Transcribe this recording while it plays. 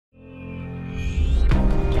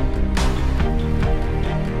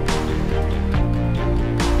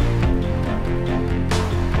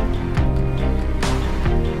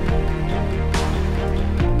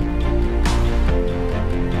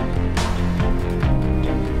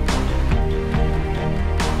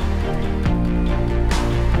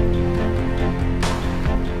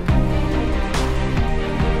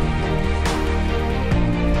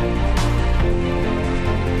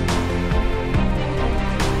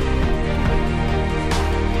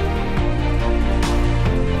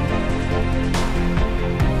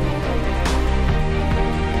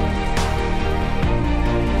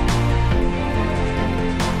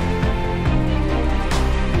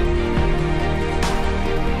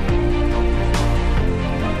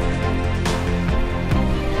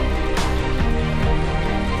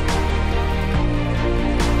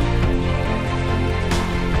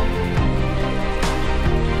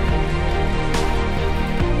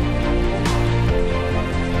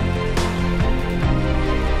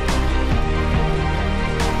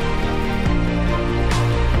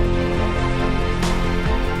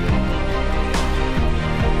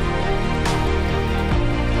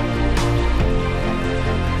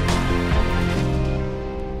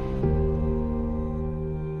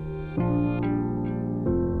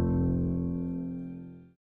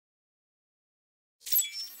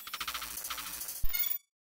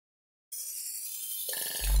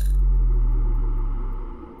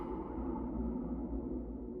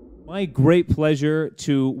My great pleasure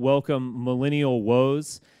to welcome Millennial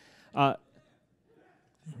Woes.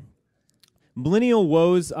 Millennial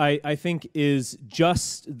Woes, I think, is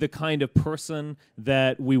just the kind of person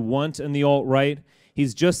that we want in the alt-right.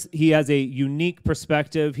 He has a unique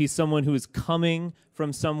perspective. He's someone who is coming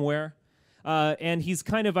from somewhere. And he's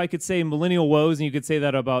kind of, I could say, Millennial Woes, and you could say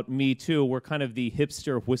that about me too. We're kind of the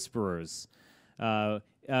hipster whisperers.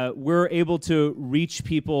 We're able to reach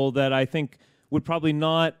people that I think would probably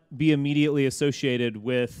not be immediately associated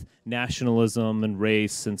with nationalism and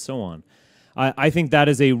race and so on. I think that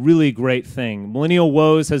is a really great thing. Millennial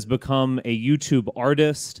Woes has become a YouTube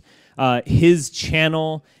artist. His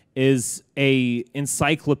channel is a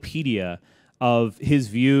encyclopedia of his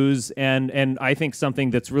views and I think something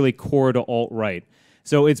that's really core to alt-right.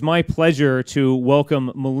 So it's my pleasure to welcome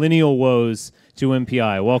Millennial Woes to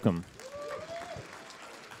MPI. Welcome.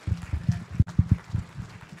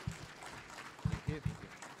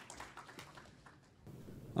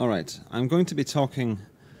 All right, I'm going to be talking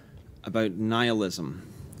about nihilism.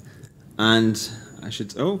 And I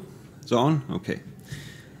should, oh, is it on? Okay.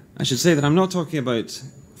 I should say that I'm not talking about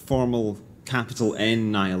formal capital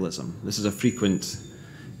N nihilism. This is a frequent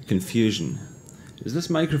confusion. Is this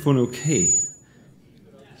microphone okay?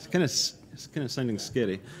 It's kind of sounding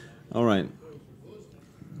scary. All right.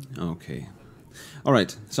 Okay. All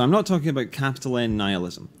right, so I'm not talking about capital N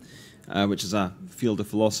nihilism, which is a field of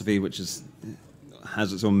philosophy which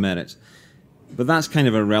has its own merit. But that's kind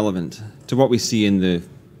of irrelevant to what we see in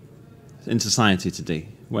society today,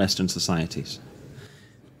 Western societies.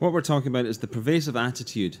 What we're talking about is the pervasive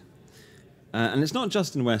attitude, and it's not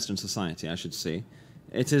just in Western society, I should say.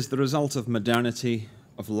 It is the result of modernity,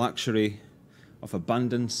 of luxury, of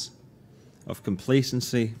abundance, of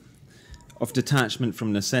complacency, of detachment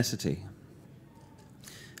from necessity.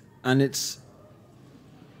 And it's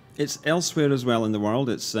elsewhere as well in the world.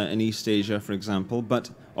 It's in East Asia, for example,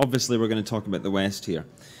 but obviously we're going to talk about the West here.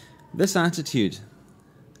 This attitude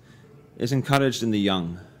is encouraged in the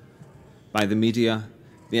young by the media,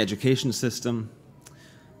 the education system,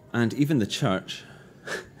 and even the church,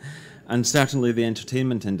 and certainly the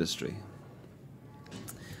entertainment industry.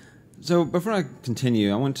 So before I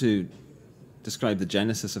continue, I want to describe the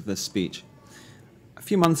genesis of this speech. A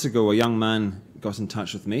few months ago, a young man got in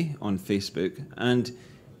touch with me on Facebook, and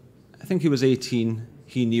I think he was 18,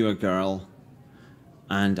 he knew a girl,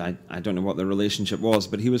 and I don't know what the relationship was,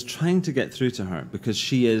 but he was trying to get through to her because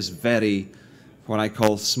she is very, what I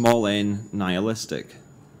call small n nihilistic.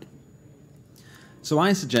 So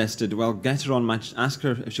I suggested, well, get her on ask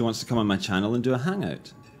her if she wants to come on my channel and do a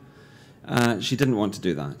hangout. She didn't want to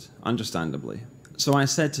do that, understandably. So I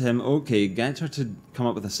said to him, okay, get her to come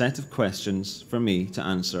up with a set of questions for me to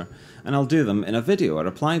answer, and I'll do them in a video, a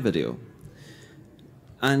reply video.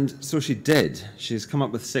 And so she did. She's come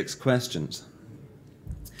up with 6 questions.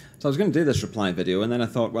 So I was going to do this reply video, and then I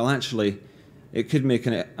thought, well, actually, it could make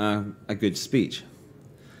a good speech.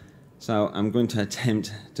 So I'm going to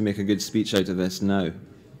attempt to make a good speech out of this now,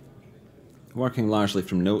 working largely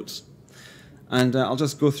from notes. And I'll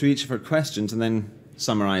just go through each of her questions and then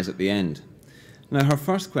summarize at the end. Now, her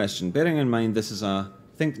first question, bearing in mind this is a,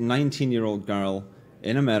 I think, 19-year-old girl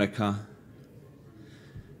in America.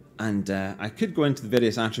 And I could go into the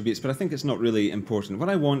various attributes, but I think it's not really important. What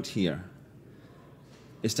I want here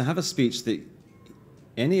is to have a speech that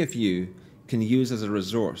any of you can use as a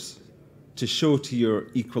resource to show to your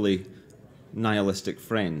equally nihilistic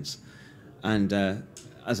friends, and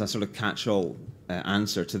as a sort of catch-all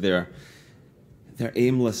answer to their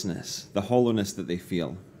aimlessness, the hollowness that they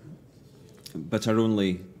feel, but are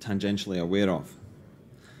only tangentially aware of.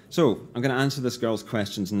 So I'm going to answer this girl's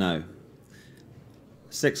questions now.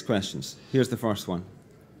 6 questions. Here's the first one.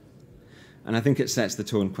 And I think it sets the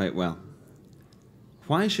tone quite well.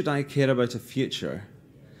 Why should I care about a future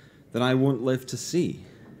that I won't live to see?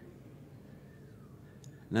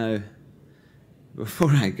 Now, before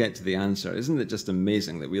I get to the answer, isn't it just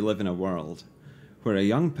amazing that we live in a world where a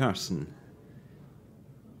young person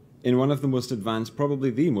in one of the most advanced, probably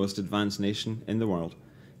the most advanced nation in the world,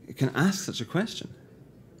 can ask such a question?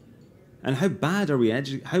 And how badly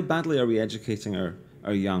are we educating our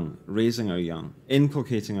young, raising our young,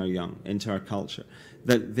 inculcating our young into our culture,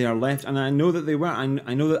 that they are left, and I know that they were, I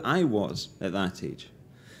know that I was at that age.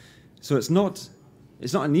 So it's not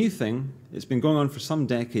a new thing. It's been going on for some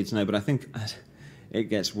decades now, but I think it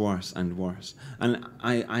gets worse and worse. And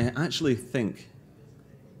I actually think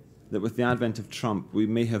that with the advent of Trump, we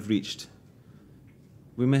may have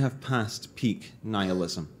passed peak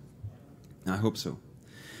nihilism. I hope so.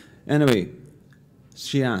 Anyway,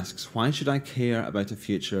 she asks, why should I care about a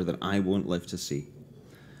future that I won't live to see?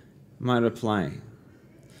 My reply,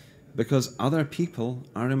 because other people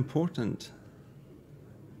are important.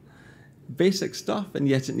 Basic stuff, and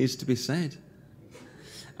yet it needs to be said.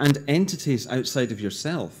 And entities outside of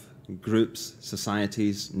yourself, groups,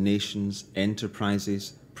 societies, nations,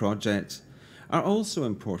 enterprises, projects, are also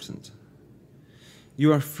important.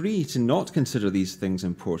 You are free to not consider these things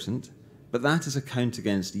important, but that is a count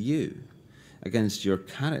against you, against your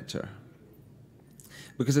character.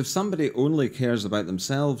 Because if somebody only cares about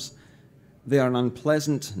themselves, they are an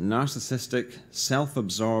unpleasant, narcissistic,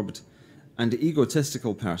 self-absorbed, and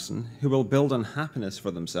egotistical person who will build unhappiness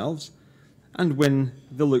for themselves and win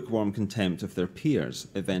the lukewarm contempt of their peers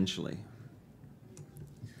eventually.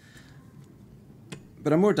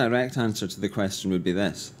 But a more direct answer to the question would be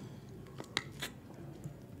this.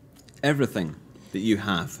 Everything that you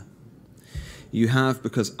have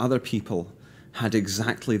because other people had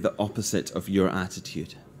exactly the opposite of your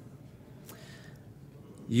attitude.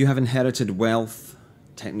 You have inherited wealth,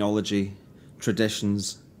 technology,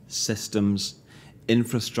 traditions, systems,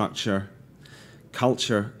 infrastructure,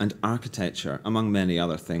 culture, and architecture, among many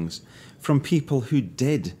other things, from people who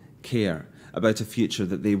did care about a future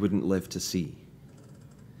that they wouldn't live to see.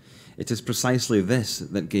 It is precisely this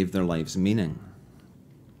that gave their lives meaning.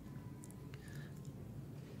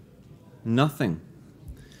 Nothing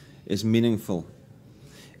is meaningful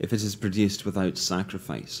if it is produced without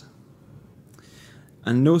sacrifice.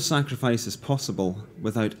 And no sacrifice is possible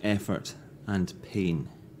without effort and pain.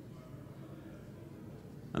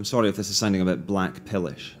 I'm sorry if this is sounding a bit black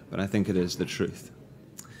pillish, but I think it is the truth.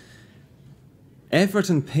 Effort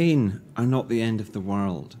and pain are not the end of the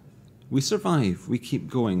world. We survive, we keep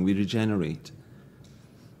going, we regenerate.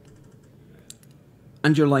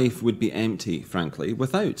 And your life would be empty, frankly,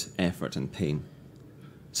 without effort and pain.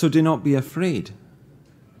 So do not be afraid.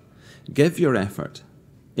 Give your effort,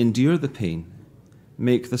 endure the pain,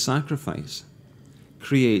 make the sacrifice,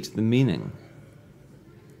 create the meaning.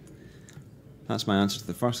 That's my answer to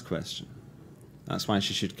the first question. That's why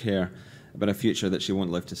she should care about a future that she won't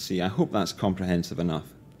live to see. I hope that's comprehensive enough.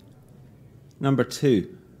 Number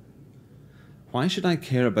 2, why should I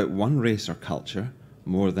care about one race or culture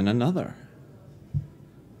more than another?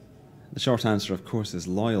 The short answer, of course, is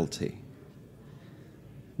loyalty.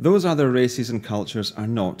 Those other races and cultures are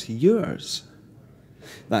not yours.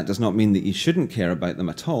 That does not mean that you shouldn't care about them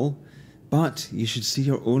at all, but you should see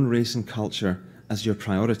your own race and culture as your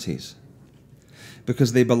priorities,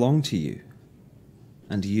 because they belong to you,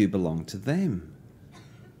 and you belong to them.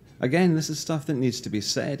 Again, this is stuff that needs to be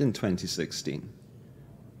said in 2016.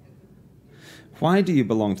 Why do you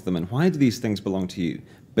belong to them, and why do these things belong to you?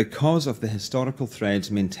 Because of the historical threads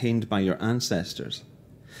maintained by your ancestors.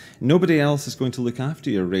 Nobody else is going to look after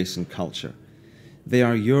your race and culture. They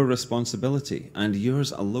are your responsibility, and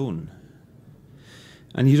yours alone.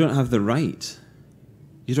 And you don't have the right,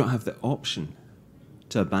 you don't have the option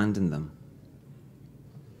to abandon them.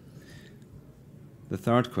 The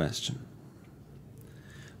third question.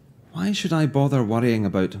 Why should I bother worrying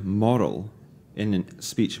about moral, in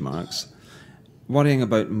speech marks, worrying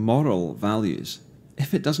about moral values,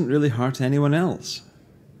 if it doesn't really hurt anyone else?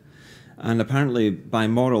 And apparently, by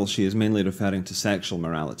moral, she is mainly referring to sexual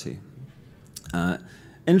morality.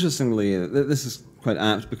 Interestingly, this is quite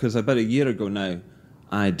apt because about a year ago now,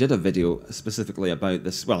 I did a video specifically about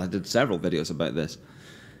this. Well, I did several videos about this.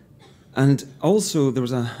 And also, there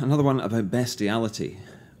was another one about bestiality.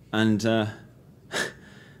 And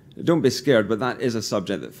don't be scared, but that is a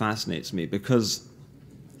subject that fascinates me because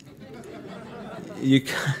you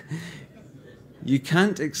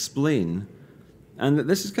can't explain, and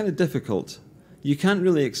this is kind of difficult, you can't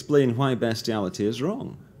really explain why bestiality is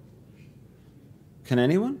wrong. Can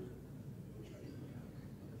anyone?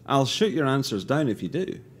 I'll shoot your answers down if you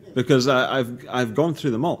do, because I've gone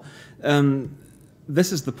through them all.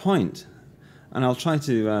 This is the point, and I'll try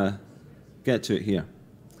to get to it here.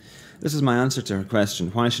 This is my answer to her question.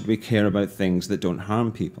 Why should we care about things that don't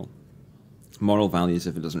harm people? Moral values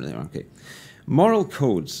if it doesn't really harm. Okay. Moral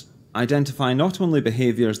codes identify not only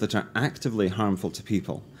behaviours that are actively harmful to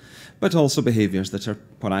people, but also behaviours that are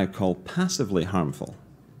what I call passively harmful.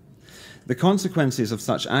 The consequences of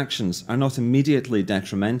such actions are not immediately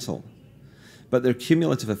detrimental, but their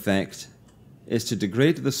cumulative effect is to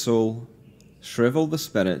degrade the soul, shrivel the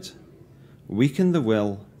spirit, weaken the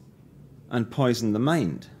will, and poison the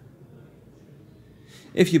mind.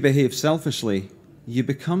 If you behave selfishly, you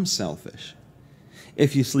become selfish.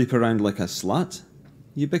 If you sleep around like a slut,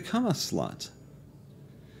 you become a slut.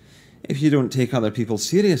 If you don't take other people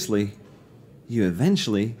seriously, you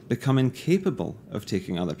eventually become incapable of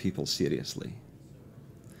taking other people seriously.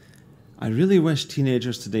 I really wish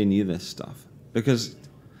teenagers today knew this stuff, because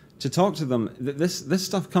to talk to them. This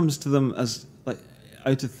stuff comes to them as like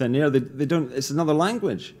out of thin air. They don't. It's another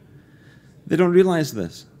language. They don't realize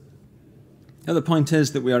this. Now, the point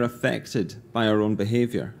is that we are affected by our own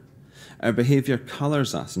behavior. Our behavior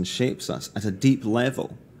colors us and shapes us at a deep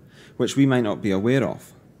level, which we might not be aware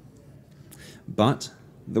of. But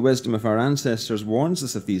the wisdom of our ancestors warns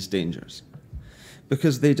us of these dangers,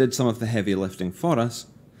 because they did some of the heavy lifting for us,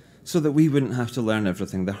 so that we wouldn't have to learn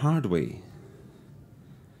everything the hard way.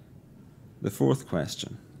 The fourth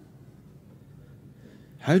question: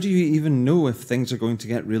 how do you even know if things are going to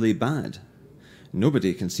get really bad?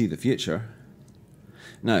 Nobody can see the future.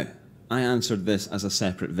 Now, I answered this as a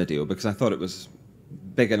separate video because I thought it was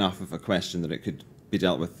big enough of a question that it could be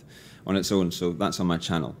dealt with on its own, so that's on my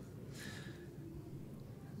channel.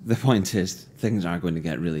 The point is, things are going to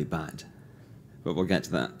get really bad, but we'll get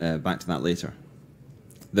to that, back to that later.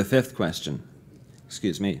 The fifth question,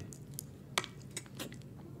 excuse me.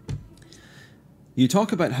 You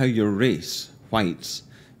talk about how your race, whites,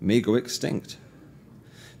 may go extinct,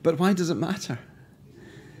 but why does it matter?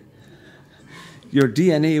 Your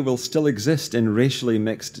DNA will still exist in racially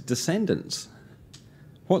mixed descendants.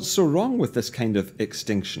 What's so wrong with this kind of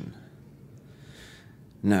extinction?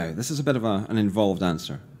 Now, this is a bit of an involved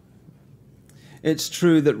answer. It's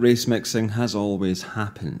true that race mixing has always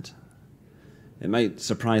happened. It might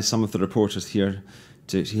surprise some of the reporters here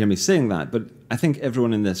to hear me saying that, but I think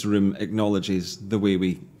everyone in this room acknowledges the way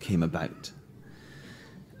we came about.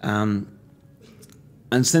 And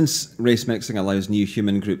since race mixing allows new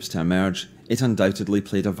human groups to emerge, it undoubtedly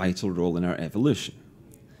played a vital role in our evolution.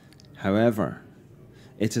 However,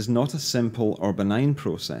 it is not a simple or benign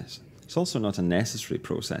process. It's also not a necessary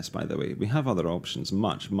process, by the way. We have other options,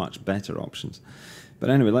 much, much better options. But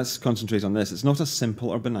anyway, let's concentrate on this. It's not a simple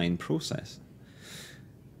or benign process.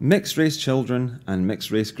 Mixed race children and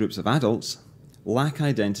mixed race groups of adults lack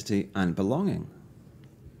identity and belonging.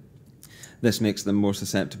 This makes them more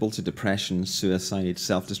susceptible to depression, suicide,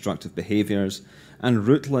 self-destructive behaviors, and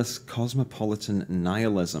rootless cosmopolitan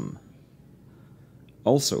nihilism.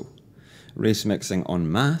 Also, race mixing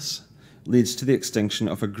en masse leads to the extinction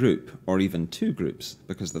of a group, or even two groups,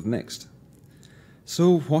 because they've mixed.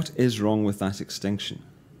 So what is wrong with that extinction?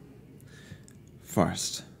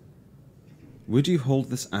 First, would you hold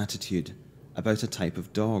this attitude about a type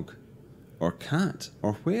of dog, or cat,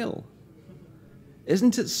 or whale?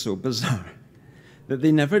 Isn't it so bizarre that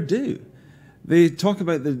they never do? They talk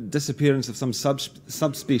about the disappearance of some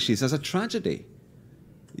subspecies as a tragedy.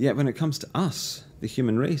 Yet when it comes to us, the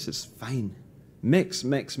human race, it's fine. Mix,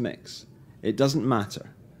 mix, mix. It doesn't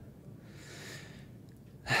matter.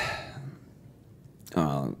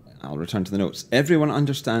 I'll return to the notes. Everyone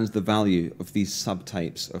understands the value of these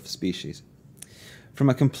subtypes of species. From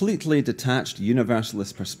a completely detached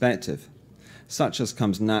universalist perspective, such as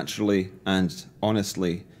comes naturally and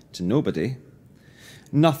honestly to nobody,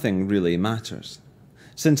 nothing really matters,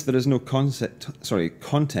 since there is no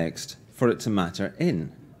context for it to matter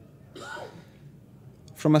in.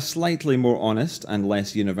 From a slightly more honest and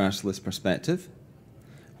less universalist perspective,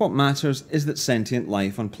 what matters is that sentient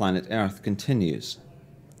life on planet Earth continues.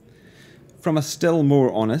 From a still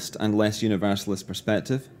more honest and less universalist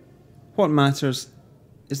perspective, what matters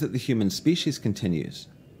is that the human species continues.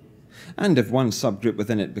 And if one subgroup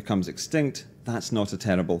within it becomes extinct, that's not a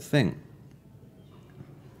terrible thing.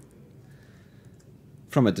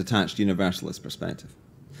 From a detached universalist perspective.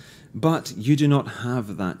 But you do not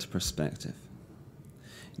have that perspective.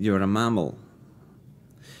 You're a mammal.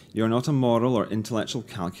 You're not a moral or intellectual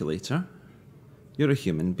calculator. You're a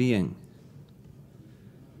human being.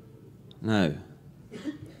 Now,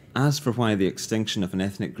 as for why the extinction of an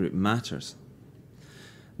ethnic group matters,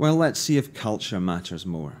 well, let's see if culture matters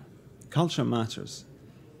more. Culture matters,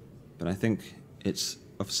 but I think it's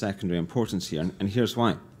of secondary importance here, and here's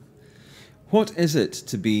why. What is it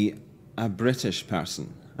to be a British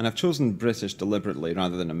person? And I've chosen British deliberately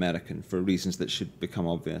rather than American for reasons that should become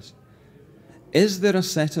obvious. Is there a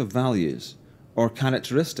set of values or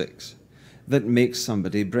characteristics that makes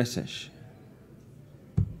somebody British?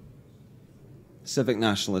 Civic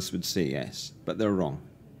nationalists would say yes, but they're wrong.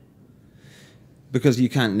 Because you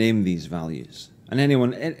can't name these values. And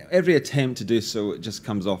every attempt to do so, it just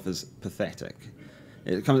comes off as pathetic.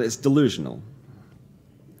 It's delusional.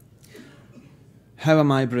 How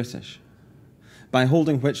am I British? By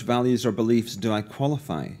holding which values or beliefs do I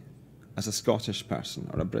qualify as a Scottish person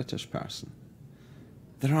or a British person?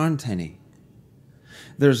 There aren't any.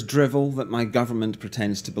 There's drivel that my government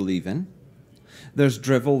pretends to believe in. There's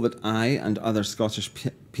drivel that I and other Scottish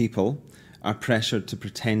people are pressured to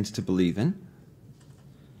pretend to believe in.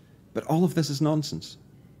 But all of this is nonsense.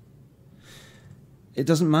 It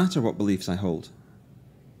doesn't matter what beliefs I hold.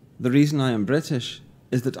 The reason I am British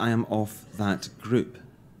is that I am of that group,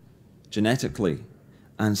 genetically,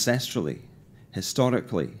 ancestrally,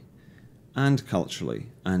 historically, and culturally,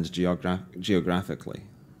 and geographically.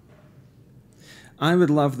 I would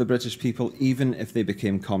love the British people even if they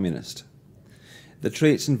became communist. The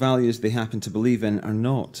traits and values they happen to believe in are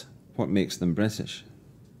not what makes them British.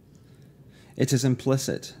 It is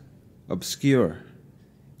implicit, obscure,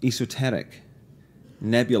 esoteric,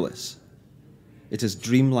 nebulous. It is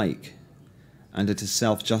dreamlike, and it is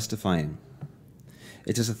self-justifying.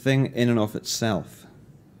 It is a thing in and of itself.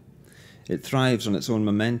 It thrives on its own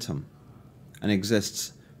momentum and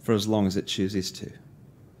exists for as long as it chooses to.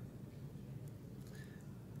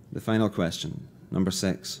 The final question, number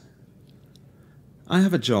 6. I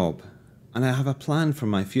have a job, and I have a plan for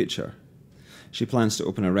my future. She plans to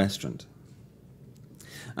open a restaurant.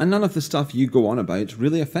 And none of the stuff you go on about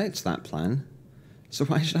really affects that plan, so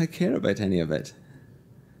why should I care about any of it?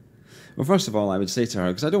 Well, first of all, I would say to her,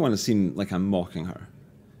 because I don't want to seem like I'm mocking her.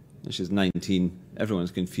 She's 19.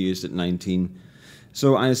 Everyone's confused at 19.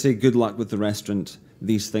 So I would say, good luck with the restaurant.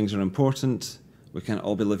 These things are important. We can't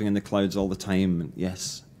all be living in the clouds all the time. And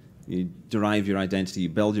yes, you derive your identity, you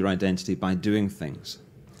build your identity by doing things.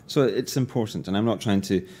 So it's important, and I'm not trying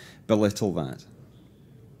to belittle that.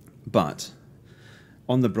 But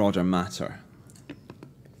on the broader matter,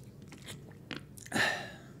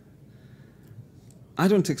 I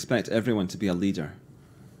don't expect everyone to be a leader.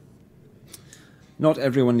 Not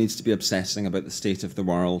everyone needs to be obsessing about the state of the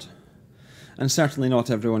world, and certainly not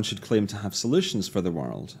everyone should claim to have solutions for the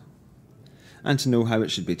world, and to know how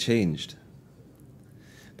it should be changed.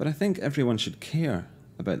 But I think everyone should care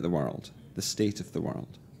about the world, the state of the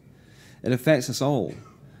world. It affects us all,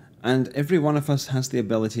 and every one of us has the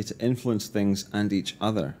ability to influence things and each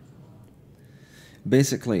other.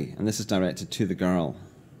 Basically, and this is directed to the girl,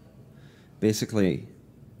 basically,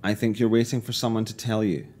 I think you're waiting for someone to tell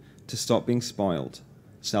you to stop being spoiled,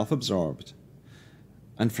 self-absorbed,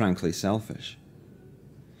 and frankly selfish.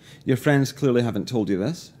 Your friends clearly haven't told you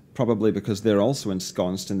this, probably because they're also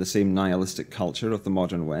ensconced in the same nihilistic culture of the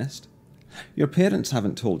modern West. Your parents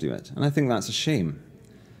haven't told you it, and I think that's a shame.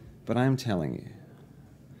 But I'm telling you.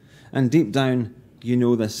 And deep down, you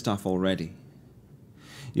know this stuff already.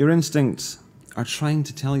 Your instincts are trying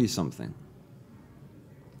to tell you something.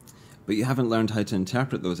 But you haven't learned how to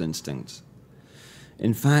interpret those instincts.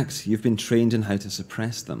 In fact, you've been trained in how to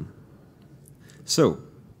suppress them. So,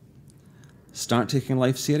 start taking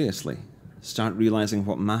life seriously. Start realizing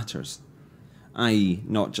what matters, i.e.,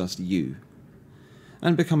 not just you,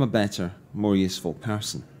 and become a better, more useful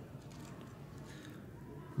person.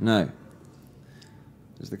 Now,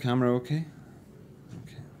 is the camera okay?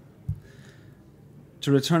 Okay.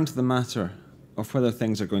 To return to the matter of whether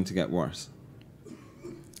things are going to get worse.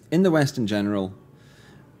 In the West in general,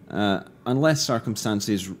 unless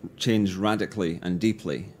circumstances change radically and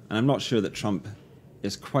deeply, and I'm not sure that Trump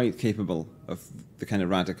is quite capable of the kind of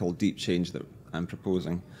radical, deep change that I'm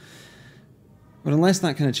proposing. But unless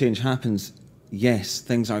that kind of change happens, yes,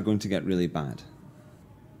 things are going to get really bad.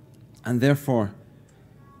 And therefore,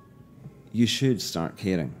 you should start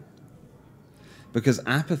caring. Because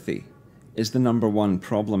apathy is the #1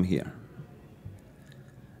 problem here.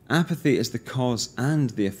 Apathy is the cause and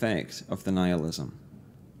the effect of the nihilism.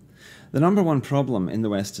 The #1 problem in the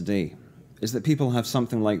West today is that people have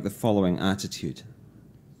something like the following attitude.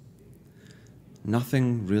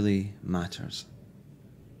 Nothing really matters.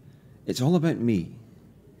 It's all about me,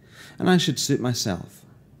 and I should suit myself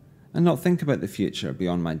and not think about the future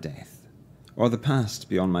beyond my death or the past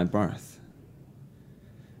beyond my birth.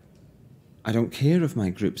 I don't care if my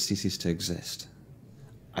group ceases to exist.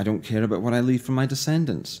 I don't care about what I leave for my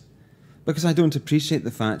descendants, because I don't appreciate the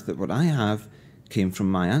fact that what I have came from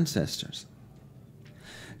my ancestors.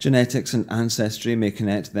 Genetics and ancestry may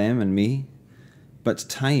connect them and me, but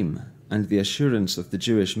time and the assurance of the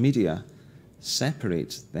Jewish media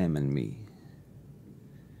separates them and me.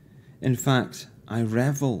 In fact, I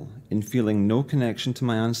revel in feeling no connection to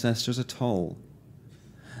my ancestors at all,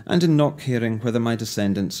 and in not caring whether my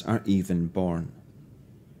descendants are even born.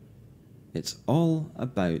 It's all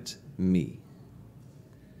about me.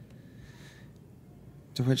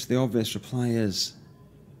 To which the obvious reply is,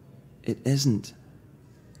 it isn't.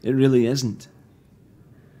 It really isn't.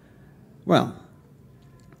 Well,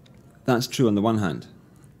 that's true on the one hand.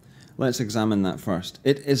 Let's examine that first.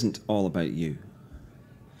 It isn't all about you.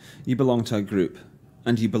 You belong to a group,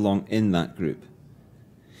 and you belong in that group.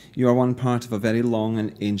 You are one part of a very long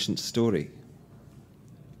and ancient story.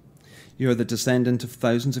 You are the descendant of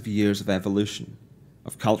thousands of years of evolution,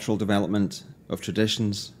 of cultural development, of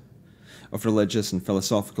traditions, of religious and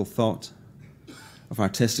philosophical thought, of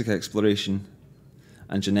artistic exploration,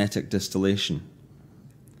 and genetic distillation.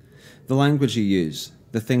 The language you use,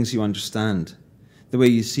 the things you understand, the way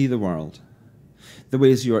you see the world, the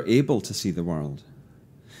ways you are able to see the world,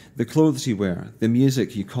 the clothes you wear, the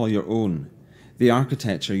music you call your own, the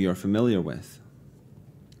architecture you are familiar with,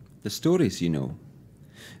 the stories you know,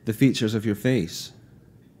 the features of your face,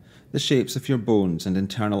 the shapes of your bones and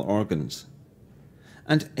internal organs,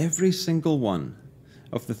 and every single one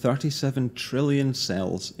of the 37 trillion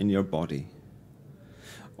cells in your body.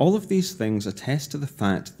 All of these things attest to the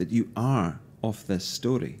fact that you are of this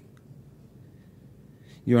story.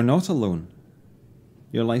 You are not alone.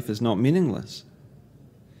 Your life is not meaningless.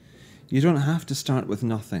 You don't have to start with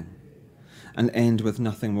nothing and end with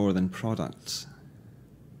nothing more than products.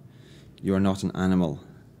 You are not an animal,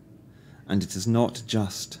 and it is not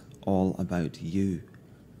just all about you.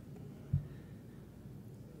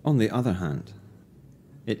 On the other hand,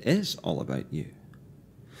 it is all about you,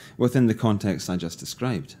 within the context I just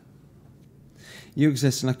described. You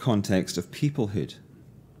exist in a context of peoplehood,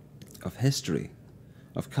 of history,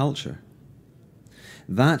 of culture.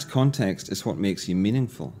 That context is what makes you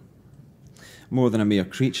meaningful, more than a mere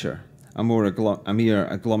creature, a mere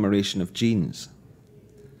agglomeration of genes.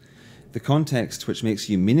 The context which makes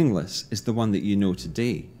you meaningless is the one that you know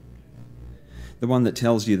today, the one that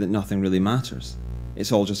tells you that nothing really matters.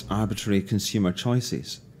 It's all just arbitrary consumer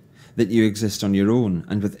choices, that you exist on your own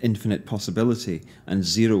and with infinite possibility and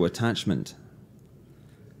zero attachment.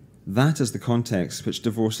 That is the context which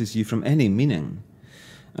divorces you from any meaning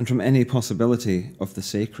and from any possibility of the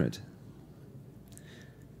sacred.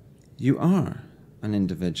 You are an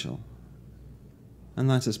individual, and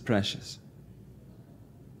that is precious.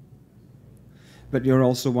 But you're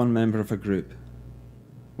also one member of a group,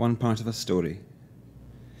 one part of a story.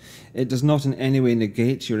 It does not in any way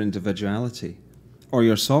negate your individuality or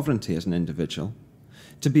your sovereignty as an individual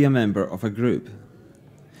to be a member of a group.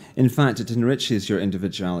 In fact, it enriches your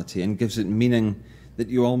individuality and gives it meaning that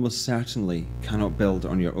you almost certainly cannot build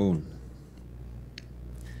on your own.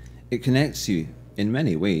 It connects you in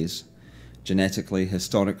many ways, genetically,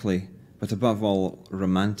 historically, but above all,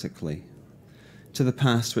 romantically, to the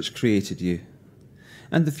past which created you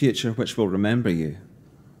and the future which will remember you,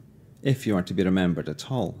 if you are to be remembered at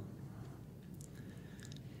all.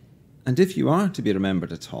 And if you are to be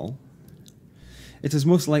remembered at all, it is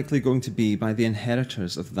most likely going to be by the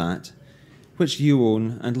inheritors of that which you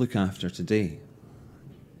own and look after today.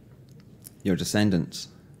 Your descendants,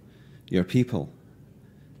 your people,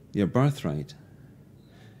 your birthright,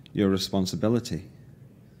 your responsibility,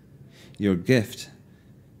 your gift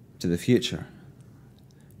to the future,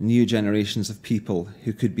 new generations of people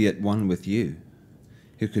who could be at one with you,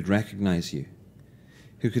 who could recognize you,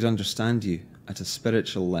 who could understand you at a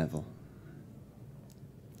spiritual level.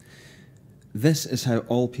 This is how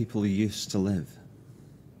all people used to live.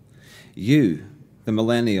 You, the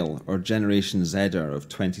millennial or Generation Zer of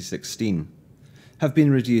 2016, have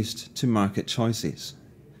been reduced to market choices.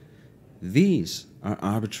 These are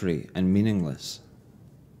arbitrary and meaningless.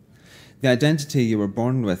 The identity you were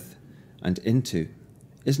born with and into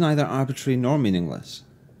is neither arbitrary nor meaningless.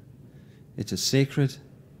 It is sacred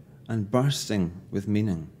and bursting with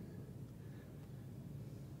meaning.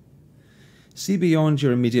 See beyond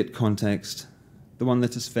your immediate context, the one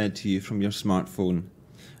that is fed to you from your smartphone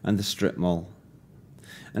and the strip mall,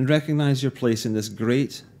 and recognize your place in this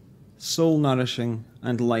great, soul-nourishing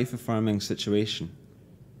and life-affirming situation.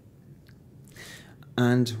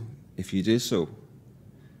 And if you do so,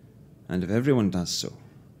 and if everyone does so,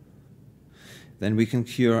 then we can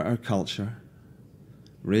cure our culture,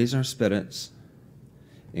 raise our spirits,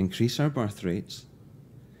 increase our birth rates,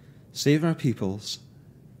 save our peoples,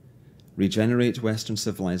 regenerate Western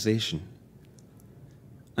civilization,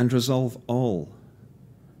 and resolve all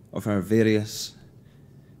of our various,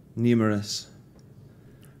 numerous,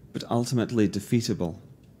 but ultimately defeatable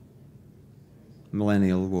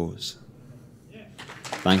millennial woes.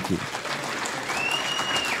 Thank you.